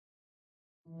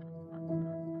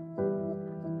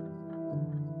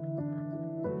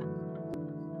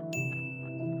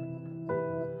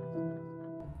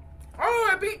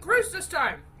beat Chris this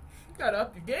time. You gotta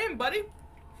up your game, buddy.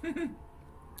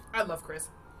 I love Chris.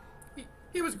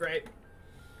 He was great.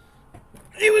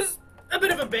 He was a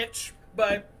bit of a bitch,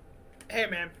 but hey,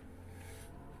 man.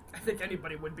 I think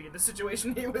anybody would be in the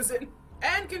situation he was in.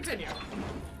 And continue.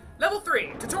 Level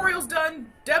 3. Tutorial's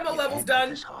done. Demo level's done.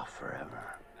 This off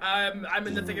forever. I'm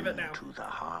in the thick of it now. To the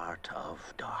heart of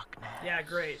darkness. Yeah,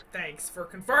 great. Thanks for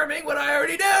confirming what I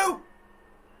already knew!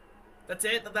 That's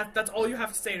it? That's all you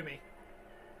have to say to me.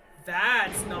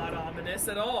 That's not ominous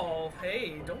at all.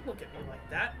 Hey, don't look at me like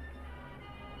that.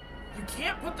 You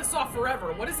can't put this off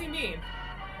forever. What does he mean?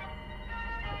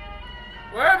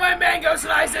 Where are my mango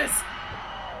slices?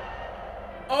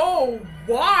 Oh,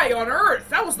 why on earth?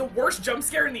 That was the worst jump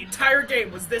scare in the entire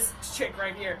game, was this chick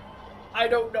right here. I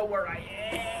don't know where I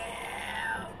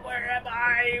am. Where am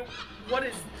I? What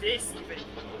is this even?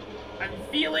 I'm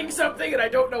feeling something and I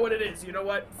don't know what it is. You know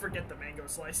what? Forget the mango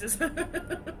slices.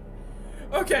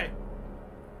 Okay.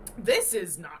 This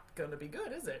is not gonna be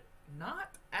good, is it?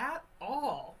 Not at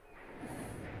all.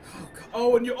 Oh, God.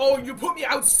 Oh, and you put me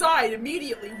outside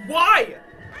immediately. Why?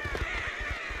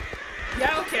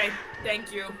 Yeah, okay.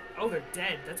 Thank you. Oh, they're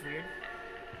dead. That's weird.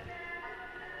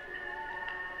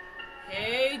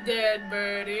 Hey, dead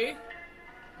birdie.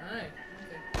 Hi.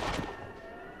 Okay.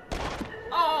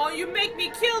 Oh, you make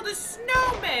me kill the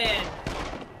snowman!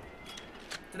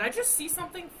 Did I just see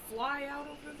something fly out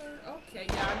over there? Okay,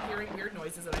 yeah, I'm hearing weird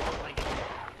noises and I don't like it.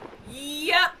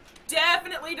 Yep,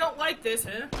 definitely don't like this,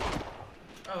 huh?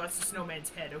 Oh, that's the snowman's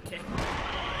head, okay.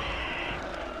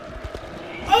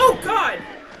 Oh, God!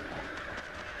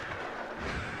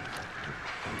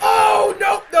 Oh,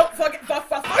 no, no, fuck it, fuck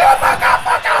off, fuck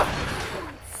off!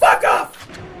 Fuck off!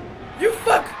 You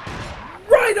fuck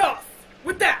right off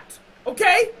with that,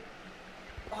 okay?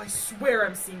 Oh, I swear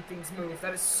I'm seeing things move.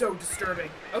 That is so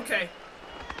disturbing. Okay.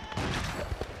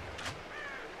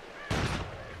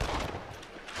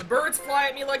 The birds fly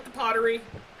at me like the pottery.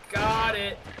 Got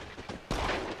it.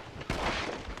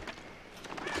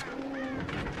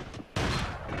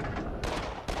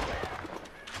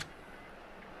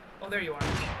 Oh, there you are.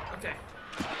 Okay.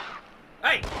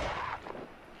 Hey!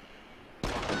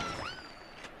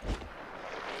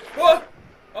 Whoa!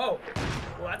 Oh.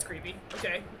 Well, that's creepy.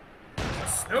 Okay. The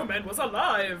snowman was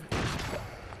alive!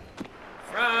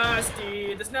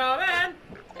 Frosty the Snowman!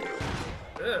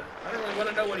 Ugh, I don't really want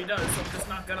to know what he does, so I'm just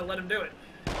not gonna let him do it.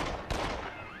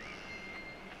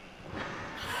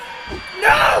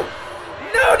 No!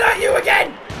 No, not you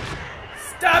again!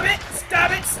 Stop it!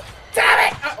 Stop it! Stop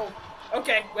it! Uh-oh.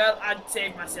 Okay, well, I'd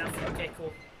save myself. Okay,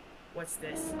 cool. What's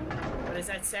this? What does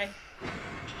that say?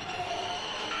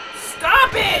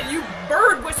 Stop it, you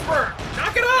bird whisperer!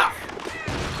 Knock it off!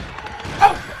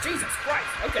 Oh, Jesus Christ.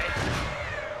 Okay.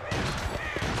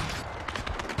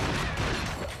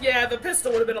 Yeah, the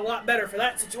pistol would have been a lot better for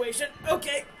that situation.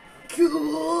 Okay.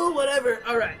 Cool, whatever.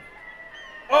 Alright.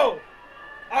 Oh!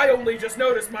 I only just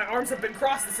noticed my arms have been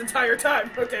crossed this entire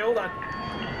time. Okay, hold on.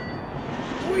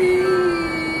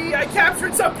 Whee! I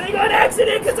captured something on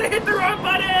accident because I hit the wrong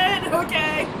button!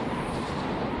 Okay.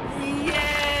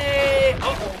 Yay!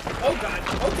 Uh-oh. Oh, God.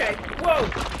 Okay. Whoa.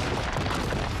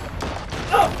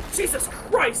 Oh, Jesus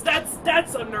Christ.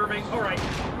 That's unnerving. All right.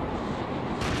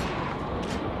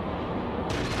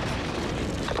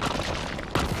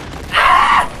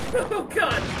 Ah! Oh,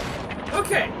 God.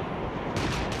 Okay.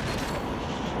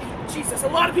 Jesus, a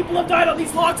lot of people have died on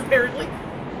these logs, apparently.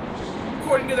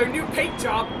 According to their new paint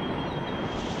job.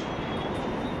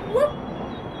 Whoop.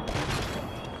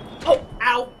 Oh,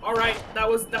 ow. Alright, that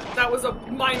was a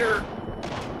minor...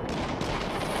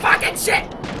 Fucking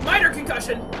shit! Minor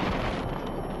concussion.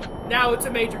 Now it's a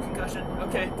major concussion.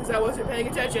 Okay, because I wasn't paying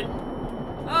attention.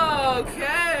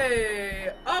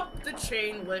 Okay. Up the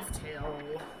chain lift hill.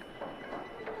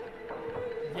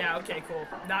 Yeah, okay, cool.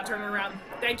 Not turning around.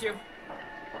 Thank you.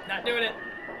 Not doing it.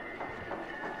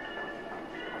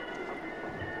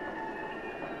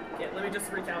 Okay, let me just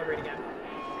recalibrate again.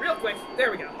 Real quick. There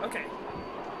we go. Okay.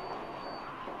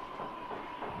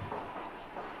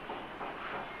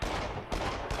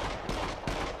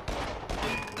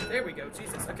 There we go.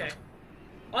 Jesus. Okay.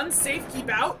 Unsafe keep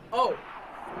out? Oh.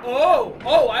 Oh!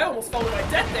 Oh, I almost fell to my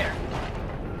death there.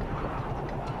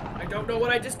 I don't know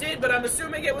what I just did, but I'm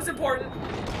assuming it was important.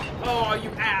 Oh, you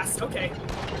ass. Okay.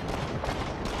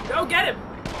 Go get him!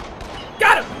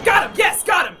 Got him! Got him! Yes,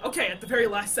 got him! Okay, at the very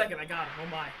last second, I got him. Oh,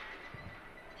 my.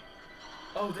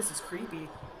 Oh, this is creepy.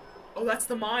 Oh, that's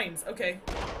the mines. Okay.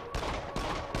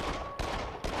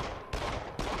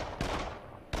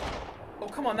 Oh,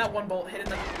 come on, that one bolt hit in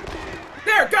the...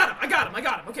 There! Got him! I got him! I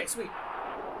got him! Okay, sweet.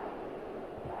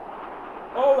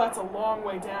 Oh, that's a long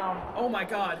way down. Oh, my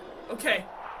God. Okay.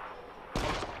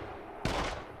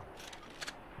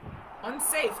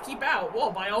 Unsafe. Keep out.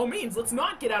 Well, by all means, let's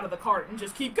not get out of the cart and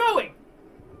just keep going.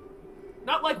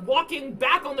 Not like walking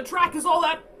back on the track is all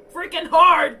that freaking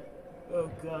hard. Oh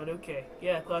god, okay.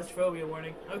 Yeah, claustrophobia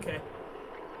warning. Okay.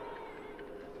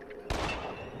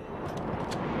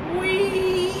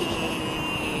 Wee!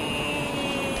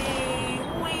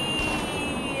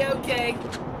 Okay.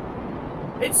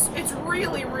 It's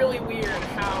really, really weird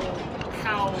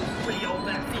how real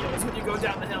that feels when you go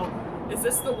down the hill. Is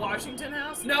this the Washington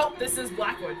house? No, this is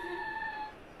Blackwood.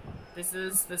 This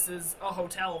is a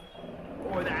hotel.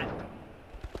 Or that.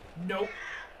 Nope.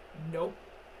 Nope.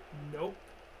 Nope.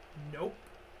 Nope.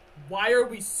 Why are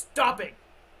we stopping?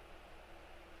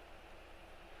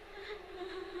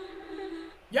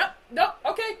 Yep. Nope.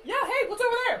 Okay. Yeah. Hey, what's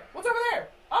over there? What's over there?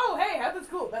 Oh, hey, that's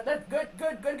cool. That's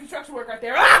good construction work right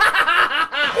there. Oh,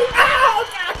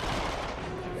 God.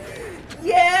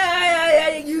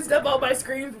 Yeah, I used up all my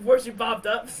screams before she popped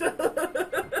up.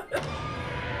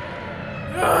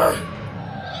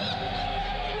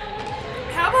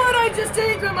 How about I just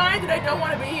change my mind and I don't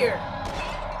want to be here?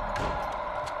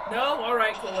 No?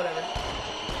 Alright, cool, whatever.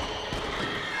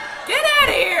 Get out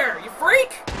of here, you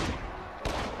freak!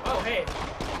 Oh, hey.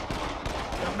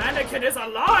 The mannequin is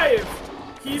alive!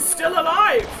 He's still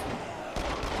alive!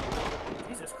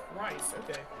 Jesus Christ,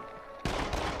 okay.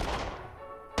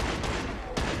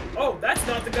 Oh, that's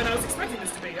not the gun I was expecting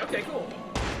this to be. Okay, cool.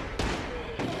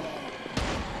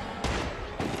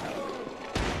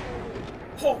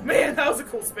 Oh man, that was a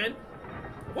cool spin.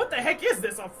 What the heck is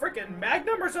this? A freaking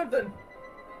Magnum or something?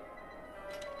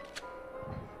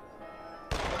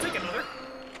 I'll take another.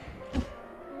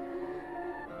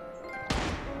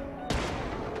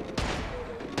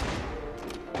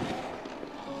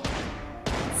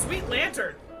 Sweet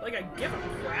lantern. Like I give a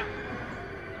crap.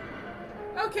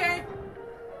 Okay.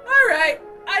 Alright.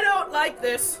 I don't like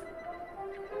this.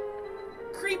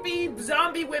 Creepy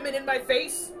zombie women in my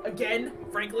face. Again,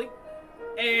 frankly.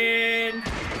 And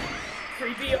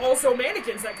creepy also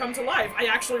mannequins that come to life. I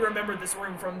actually remembered this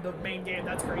room from the main game.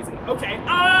 That's crazy. Okay.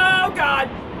 Oh, God.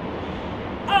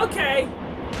 Okay.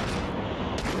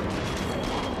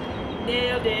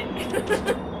 Nailed it.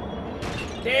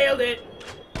 Nailed it.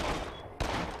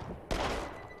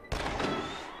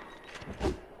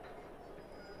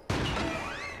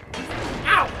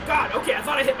 Ow! God, okay, I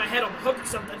thought I hit my head on the hook or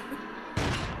something.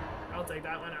 I'll take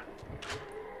that one out.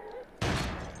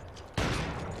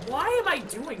 Why am I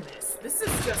doing this? This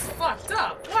is just fucked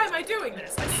up. Why am I doing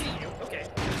this? I see you. Okay.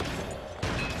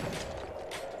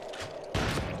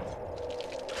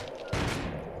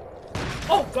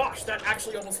 Oh gosh, that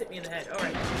actually almost hit me in the head.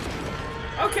 Alright.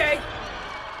 Okay.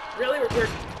 Really?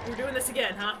 We're doing this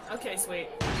again, huh? Okay, sweet.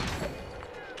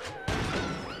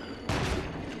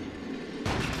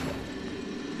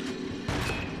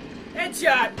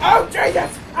 Headshot! Oh,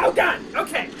 Jesus! Oh, God!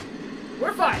 Okay.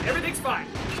 We're fine. Everything's fine.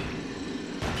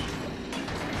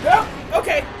 No!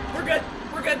 Okay. We're good.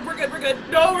 We're good. We're good. We're good.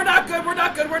 No, we're not good. We're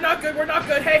not good. We're not good. We're not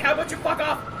good. Hey, how about you fuck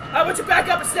off? How about you back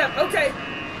up a step? Okay.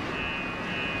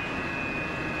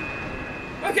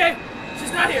 Okay.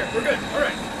 She's not here. We're good. All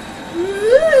right.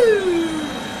 Woo!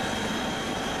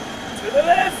 To the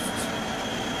left.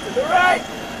 To the right.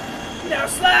 Now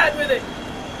slide with it.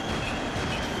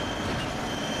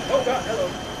 Oh God, hello.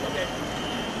 Okay.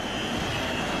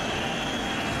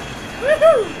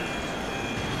 Woohoo!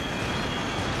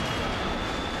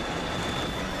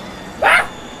 Ah!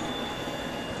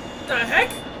 The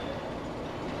heck?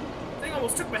 Thing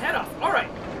almost took my head off. Alright.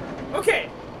 Okay.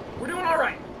 We're doing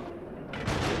alright. Is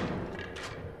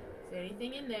there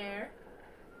anything in there?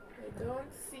 I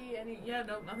don't see any. Yeah,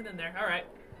 no, nothing in there. Alright.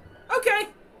 Okay.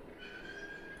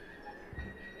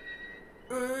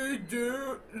 I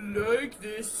don't like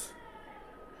this.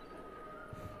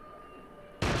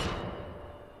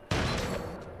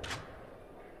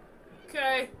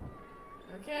 Okay.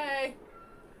 Okay.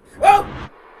 Oh!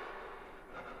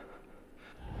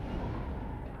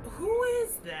 Who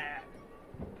is that?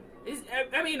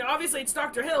 I mean, obviously it's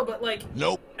Dr. Hill, but like...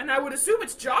 Nope. And I would assume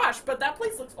it's Josh, but that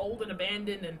place looks old and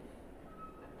abandoned and...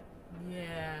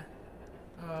 Yeah.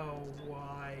 Oh,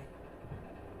 why?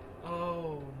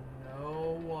 Oh,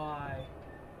 no, why?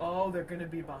 Oh, they're gonna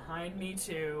be behind me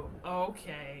too.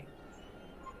 Okay.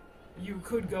 You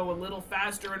could go a little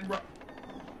faster and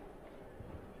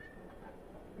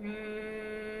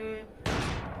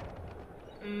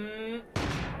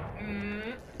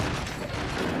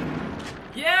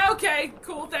Yeah, okay.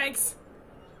 Cool, thanks.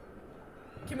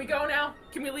 Can we go now?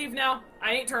 Can we leave now?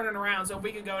 I ain't turning around, so if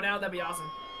we could go now, that'd be awesome.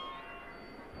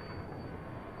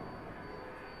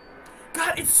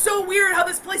 God, it's so weird how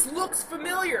this place looks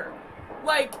familiar.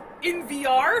 Like, in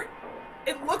VR,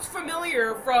 it looks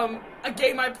familiar from a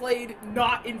game I played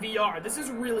not in VR. This is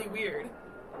really weird.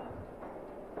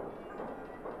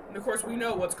 And of course, we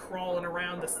know what's crawling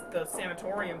around the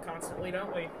sanatorium constantly,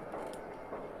 don't we?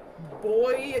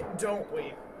 Boy, don't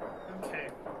we. Okay.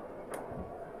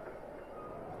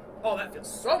 Oh, that feels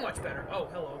so much better. Oh,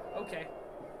 hello. Okay.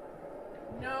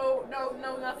 No,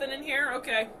 nothing in here?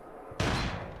 Okay.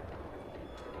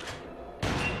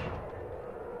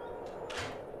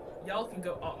 Y'all can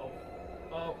go. Uh-oh.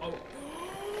 Oh.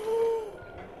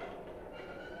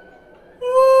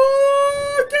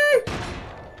 Okay!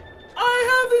 I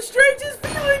have the strangest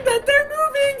feeling that they're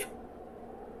moving!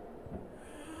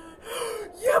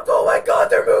 Yep, oh my god,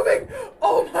 they're moving!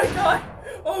 Oh my god!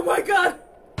 Oh my god!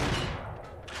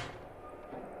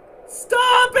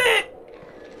 Stop it!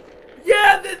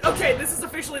 Yeah, okay, this is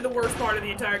officially the worst part of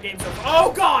the entire game so far.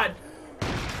 Oh god!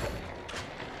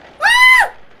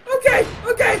 Ah! Okay,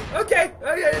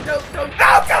 don't, oh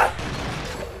god!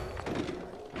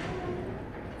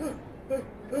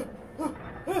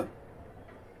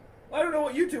 I don't know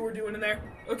what you two were doing in there.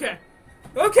 Okay,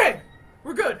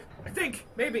 we're good. I think,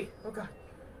 maybe. Oh god.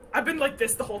 I've been like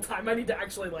this the whole time. I need to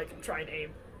actually, like, try and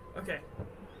aim. Okay.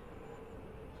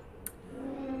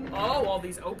 Oh, all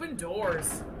these open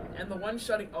doors. And the one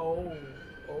shutting. Oh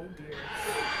dear.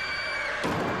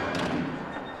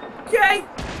 Okay!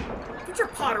 Get your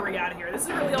pottery out of here. This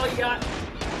is really all you got?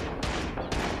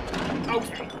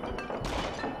 Okay.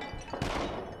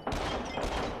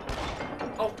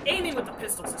 Oh, aiming with the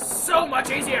pistols is so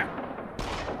much easier!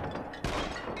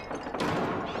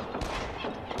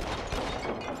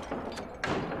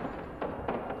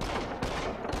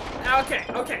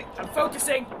 Okay. I'm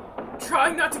focusing.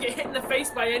 Trying not to get hit in the face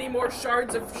by any more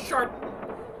shards of sharp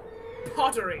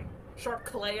pottery. Sharp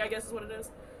clay, I guess is what it is.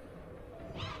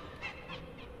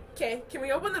 Okay, can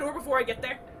we open the door before I get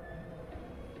there?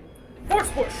 Force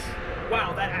push!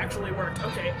 Wow, that actually worked.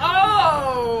 Okay.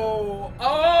 Oh!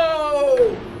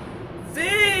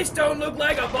 This don't look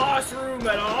like a boss room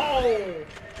at all!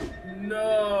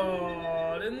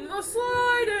 Not in the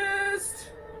slightest!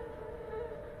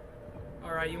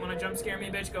 Alright, you wanna jump scare me,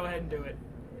 bitch? Go ahead and do it.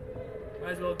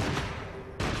 Might as well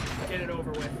get it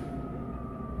over with.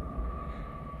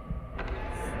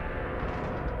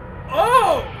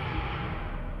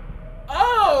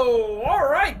 Oh,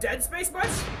 alright, Dead Space much?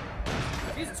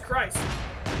 Jesus Christ.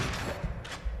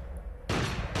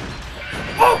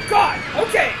 Oh god,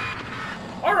 okay.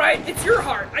 Alright, it's your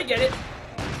heart, I get it.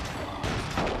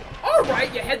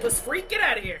 Alright, you headless freak, get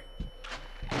out of here.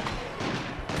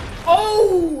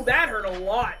 Oh, that hurt a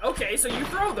lot. Okay, so you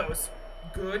throw those.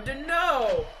 Good to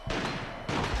know.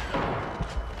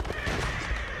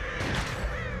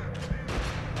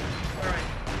 Alright,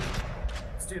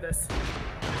 let's do this.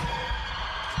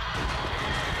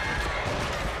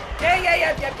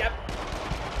 Yep.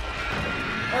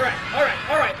 Alright.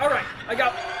 I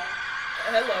got...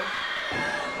 hello.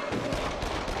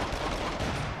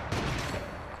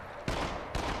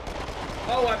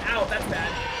 Oh, I'm out. That's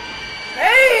bad.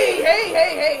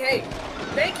 Hey!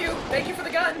 Thank you for the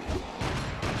gun.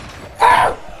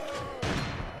 Ow!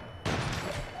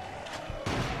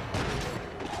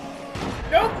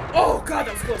 Nope. Oh, God,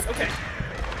 that was close. Okay.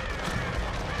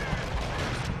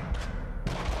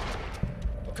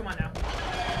 Oh, come on now.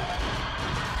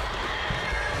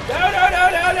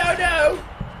 No!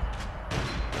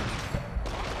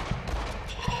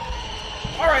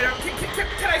 Alright,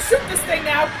 can I shoot this thing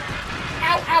now?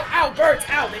 Ow, birds,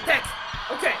 ow, they peck.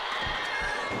 Okay.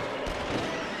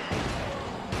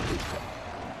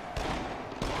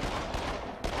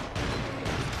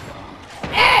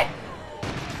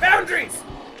 Boundaries!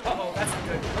 Uh-oh, that's not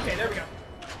good. Okay, there we go.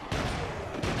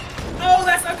 Oh,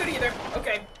 that's not good either.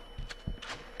 Okay.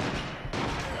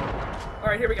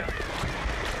 Alright, here we go.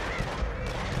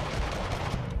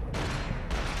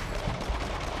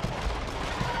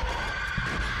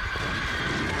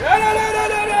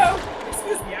 No!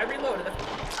 Excuse me, I reloaded.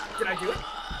 Did I do it?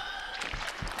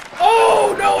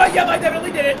 Oh, no, I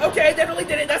definitely did it. Okay, I definitely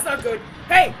did it. That's not good.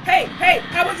 Hey,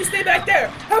 how about you stay back there?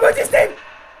 How about you stay...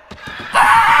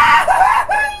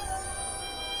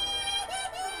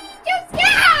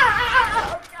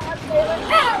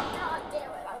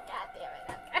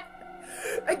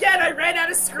 Again, I ran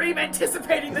out of scream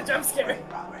anticipating the jump scare. In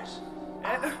progress.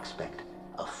 I expect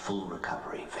a full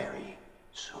recovery very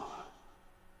soon.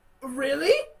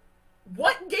 Really?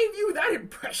 What gave you that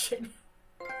impression?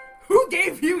 Who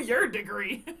gave you your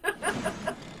degree?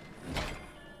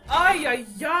 Ay.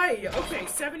 Okay,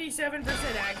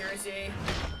 77% accuracy.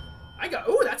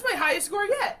 Ooh, that's my highest score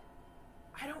yet.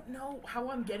 I don't know how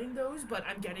I'm getting those, but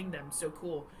I'm getting them. So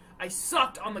cool. I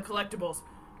sucked on the collectibles,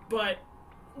 but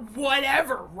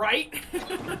whatever, right?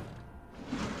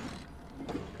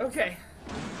 Okay.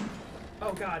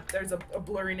 Oh god, there's a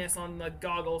blurriness on the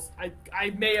goggles. I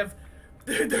may have...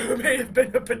 there may have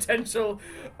been a potential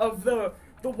of the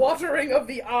watering of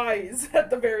the eyes at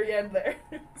the very end there.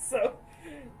 So,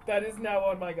 that is now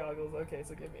on my goggles. Okay,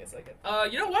 so give me a second.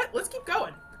 You know what? Let's keep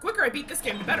going. The quicker I beat this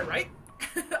game, the better, right?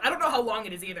 I don't know how long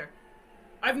it is either.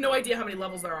 I have no idea how many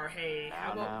levels there are. Hey,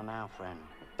 how about... Now, friend.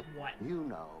 What? You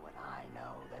know and I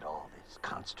know that all this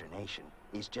consternation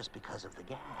is just because of the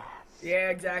gas. Yeah,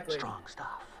 exactly. Strong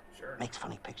stuff. Sure. Makes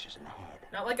funny pictures in the head.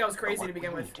 Not like I was crazy to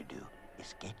begin with. What we need to do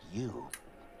is get you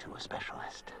to a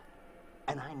specialist.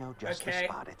 And I know just Okay. the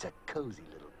spot. It's a cozy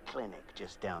little clinic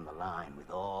just down the line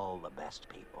with all the best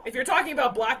people. If you're talking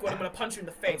about Blackwood, I'm gonna punch you in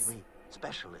the face. Every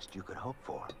specialist you could hope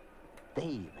for. They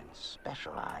even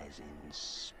specialize in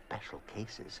special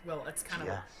cases. Well, that's kind of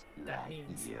just what that like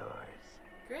means. yours.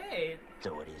 Great.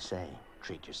 So what do you say?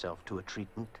 Treat yourself to a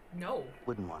treatment? No.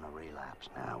 Wouldn't want to relapse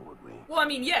now, would we? Well, I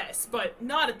mean, yes, but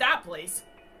not at that place.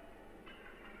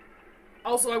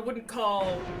 Also, I wouldn't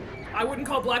call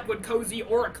Blackwood cozy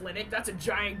or a clinic. That's a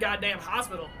giant goddamn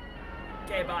hospital.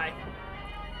 Okay, bye.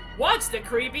 What's the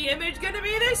creepy image gonna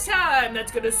be this time?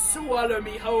 That's gonna swallow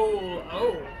me whole.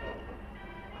 Oh.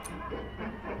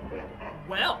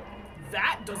 Well,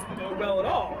 that doesn't go well at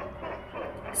all.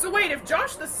 So wait, if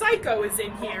Josh the Psycho is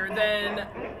in here, then...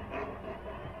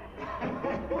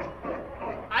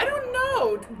 I don't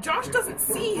know. Josh doesn't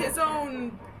see his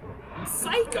own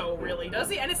Psycho, really, does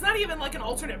he? And it's not even like an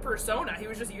alternate persona. He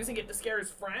was just using it to scare his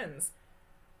friends.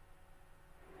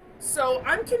 So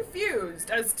I'm confused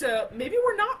as to... Maybe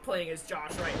we're not playing as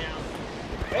Josh right now.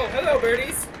 Oh, hello,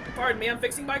 birdies. Pardon me, I'm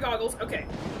fixing my goggles. Okay.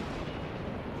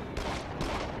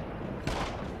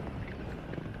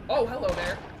 Oh, hello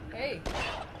there. Hey.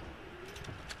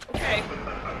 Okay.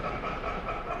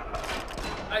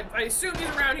 I assume he's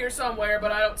around here somewhere,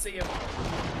 but I don't see him.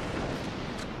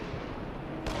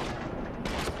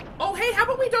 Oh, hey, how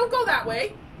about we don't go that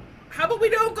way? How about we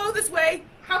don't go this way?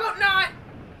 How about not?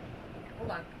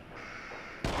 Hold on.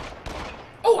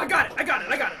 Oh, I got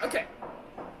it. Okay.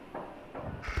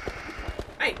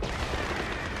 Hey.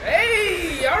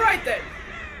 Hey, all right then.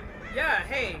 Yeah,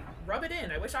 hey, rub it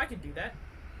in. I wish I could do that.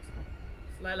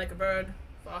 Fly like a bird,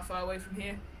 far, far away from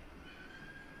here.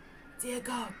 Dear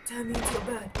God, turn me into a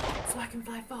bird, so I can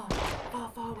fly far, far,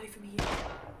 far away from here.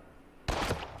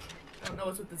 I don't know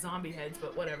what's with the zombie heads,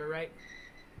 but whatever, right?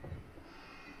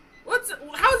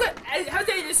 How's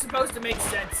this supposed to make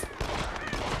sense?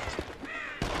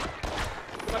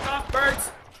 Fuck off,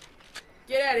 birds!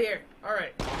 Get out of here.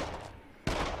 Alright.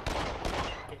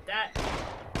 Get that.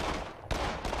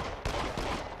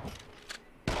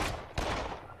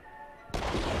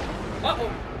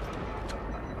 Uh-oh.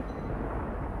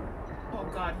 Oh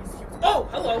god, he's... Oh,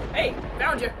 hello! Hey,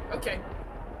 found you. Okay.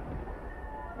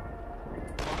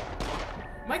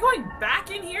 Am I going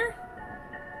back in here?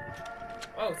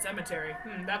 Oh, cemetery.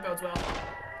 That bodes well.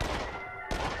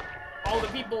 All the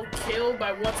people killed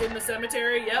by what's in the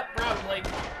cemetery? Yep, probably.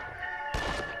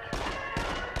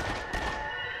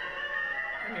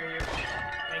 Come here, you.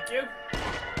 Thank you.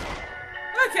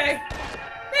 Okay.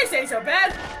 This ain't so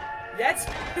bad. Yet.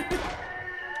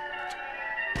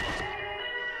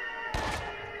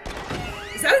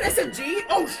 Is that an SMG?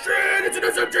 Oh shit, it's an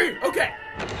SMG! Okay.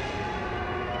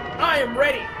 I am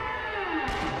ready.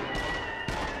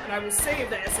 And I will save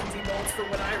the SMG bullets for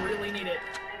when I really need it.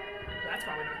 That's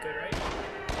probably not good, right?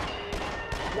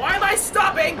 Why am I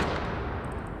stopping?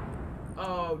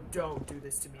 Oh, don't do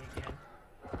this to me again.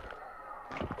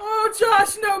 Oh,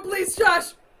 Josh, no, please,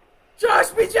 Josh!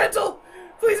 Josh, be gentle!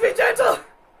 Please be gentle!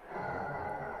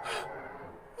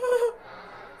 Oh,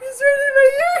 he's hurting my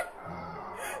ear!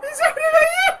 He's hurting my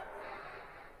ear!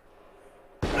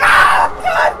 Ah,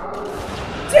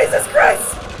 God! Jesus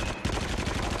Christ!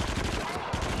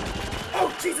 Oh,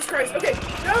 Jesus Christ. Okay.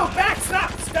 No, back.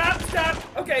 Stop. Stop. Stop.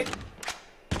 Okay.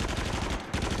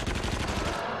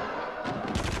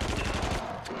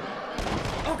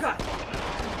 Oh, God.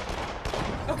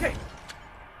 Okay.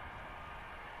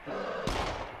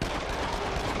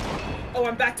 Oh,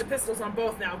 I'm back to pistols on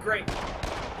both now. Great.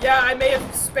 Yeah, I may have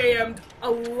spammed a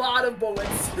lot of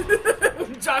bullets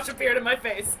when Josh appeared in my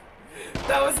face.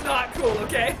 That was not cool,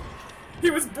 okay? He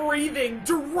was breathing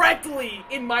directly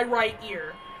in my right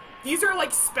ear. These are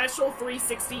like special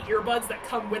 360 earbuds that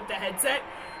come with the headset.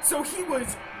 So he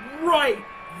was right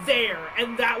there,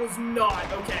 and that was not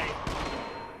okay.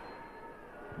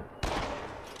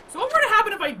 So what would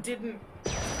happen if I didn't...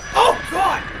 Oh,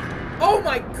 God! Oh,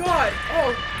 my God!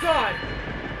 Oh, God!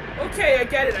 Okay, I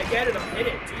get it, I'll hit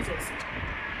it, Jesus.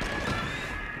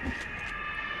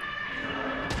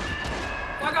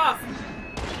 Fuck off!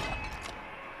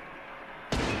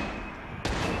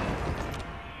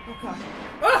 Oh god.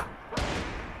 Ah!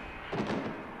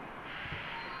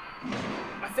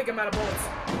 I think I'm out of bullets.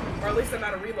 Or at least I'm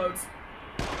out of reloads.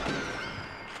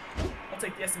 I'll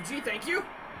take the SMG, thank you.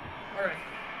 Alright.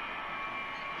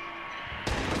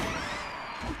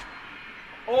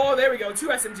 Oh, there we go, 2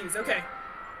 SMGs, okay.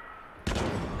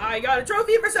 I got a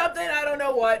trophy for something, I don't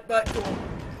know what, but cool.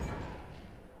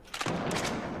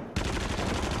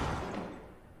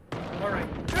 Alright.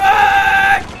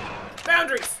 Ah!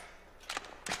 Boundaries!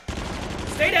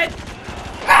 Stay dead!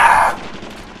 Ah!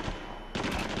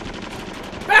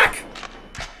 Back!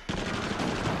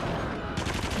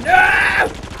 No!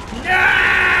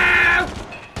 No!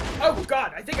 Oh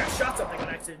god, I think I shot something on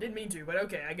accident. Didn't mean to, but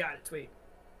okay, I got it. Sweet.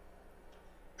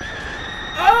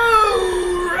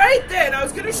 Oh, right then! I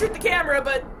was gonna shoot the camera,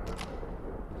 but...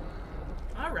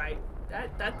 Alright.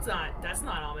 That's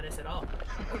not ominous at all.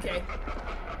 Okay.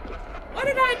 What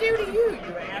did I do to you,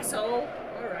 you asshole?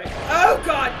 Alright. Oh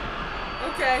god!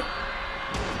 Okay.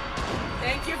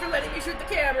 Thank you for letting me shoot the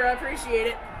camera, I appreciate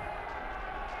it.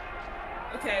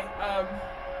 Okay,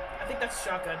 I think that's a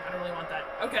shotgun. I don't really want that.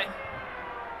 Okay.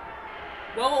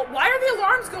 Well, why are the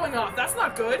alarms going off? That's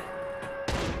not good.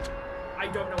 I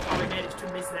don't know how I managed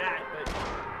to miss that, but...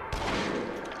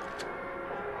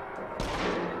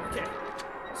 Okay.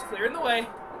 Just clearing the way.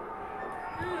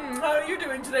 How are you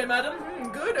doing today, madam?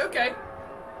 Good, okay.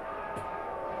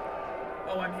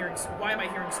 Oh, I'm hearing... Why am I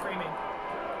hearing screaming?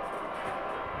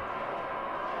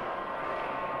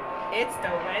 It's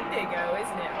the Wendigo,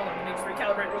 isn't it? Hold on, let me just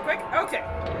recalibrate real quick. Okay.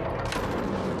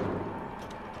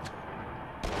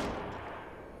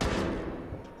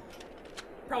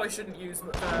 Probably shouldn't use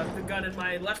the gun in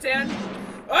my left hand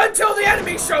until the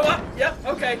enemies show up. Yep,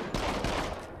 okay.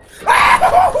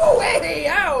 Oh, hey,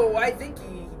 ow! I think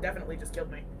he definitely just killed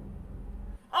me.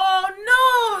 Oh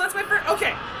no! That's my first.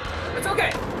 Okay. It's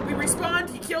okay. We respawned,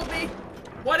 he killed me.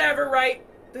 Whatever, right?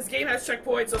 This game has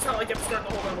checkpoints, so it's not like I'm starting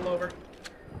the whole level over.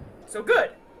 So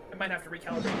good. I might have to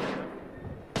recalibrate that.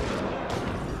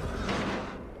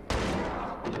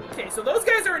 Okay, so those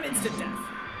guys are an instant death.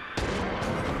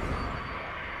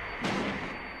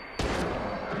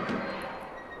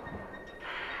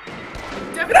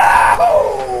 No!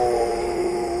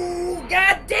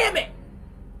 God damn it!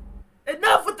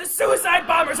 Enough with the suicide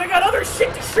bombers! I got other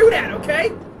shit to shoot at,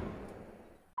 okay?